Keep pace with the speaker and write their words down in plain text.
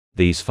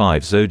These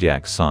 5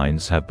 zodiac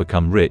signs have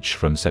become rich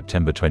from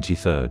September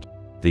 23rd.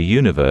 The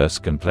universe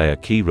can play a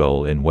key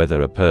role in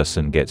whether a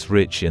person gets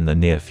rich in the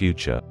near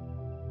future.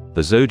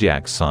 The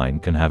zodiac sign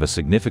can have a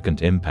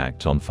significant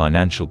impact on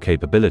financial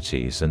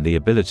capabilities and the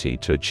ability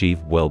to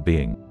achieve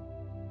well-being.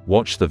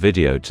 Watch the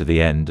video to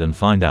the end and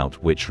find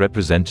out which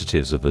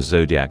representatives of the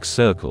zodiac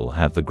circle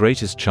have the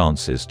greatest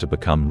chances to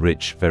become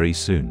rich very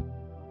soon.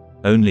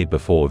 Only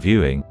before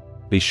viewing,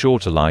 be sure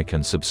to like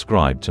and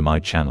subscribe to my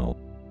channel.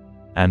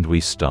 And we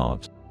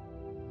start.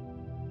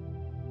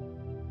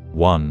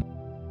 1.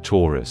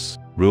 Taurus.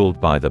 Ruled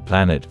by the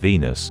planet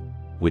Venus,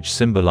 which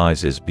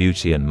symbolizes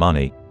beauty and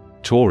money,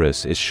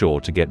 Taurus is sure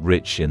to get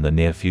rich in the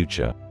near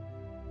future.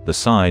 The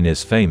sign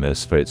is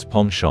famous for its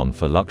penchant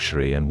for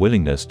luxury and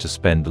willingness to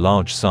spend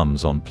large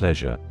sums on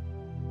pleasure.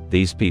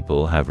 These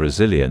people have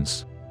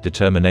resilience,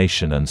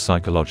 determination and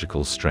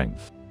psychological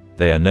strength.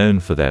 They are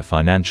known for their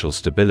financial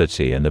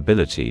stability and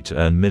ability to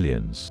earn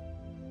millions.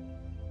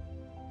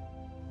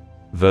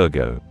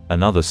 Virgo.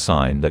 Another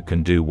sign that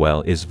can do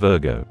well is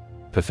Virgo.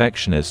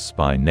 Perfectionists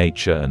by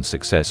nature and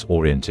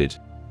success-oriented,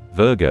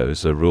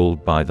 Virgos are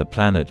ruled by the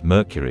planet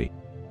Mercury,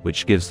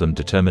 which gives them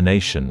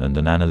determination and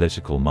an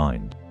analytical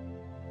mind.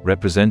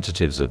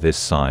 Representatives of this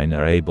sign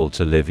are able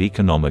to live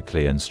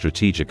economically and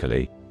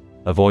strategically,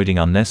 avoiding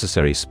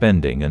unnecessary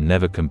spending and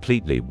never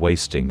completely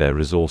wasting their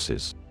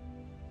resources.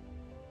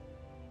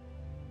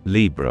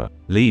 Libra.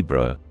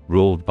 Libra,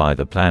 ruled by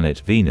the planet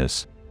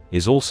Venus,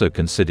 is also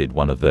considered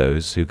one of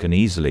those who can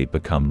easily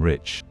become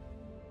rich.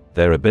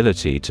 Their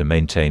ability to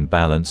maintain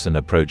balance and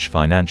approach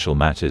financial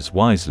matters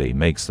wisely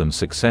makes them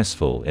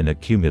successful in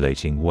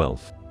accumulating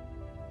wealth.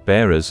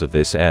 Bearers of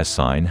this air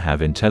sign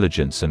have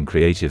intelligence and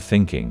creative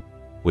thinking,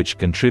 which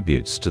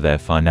contributes to their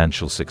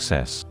financial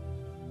success.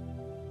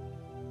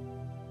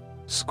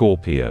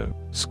 Scorpio.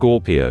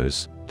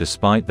 Scorpios,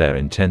 despite their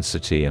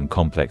intensity and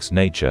complex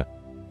nature,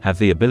 have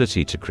the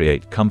ability to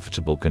create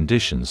comfortable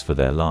conditions for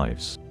their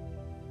lives.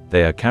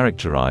 They are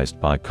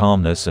characterized by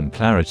calmness and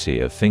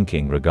clarity of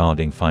thinking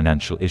regarding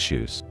financial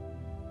issues.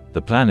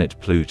 The planet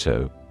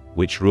Pluto,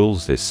 which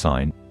rules this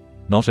sign,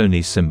 not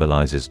only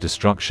symbolizes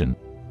destruction,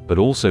 but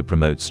also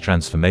promotes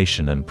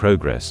transformation and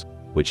progress,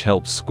 which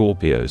helps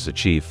Scorpios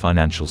achieve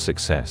financial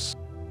success.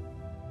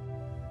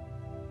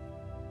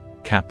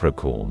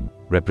 Capricorn.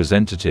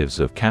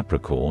 Representatives of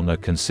Capricorn are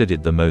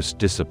considered the most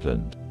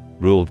disciplined.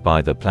 Ruled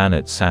by the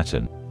planet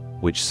Saturn,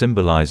 which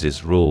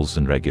symbolizes rules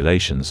and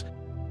regulations,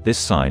 this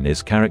sign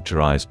is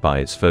characterized by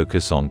its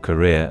focus on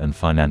career and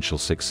financial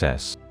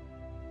success.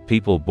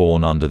 People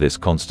born under this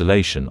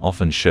constellation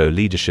often show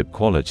leadership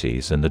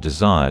qualities and the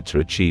desire to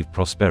achieve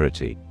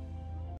prosperity.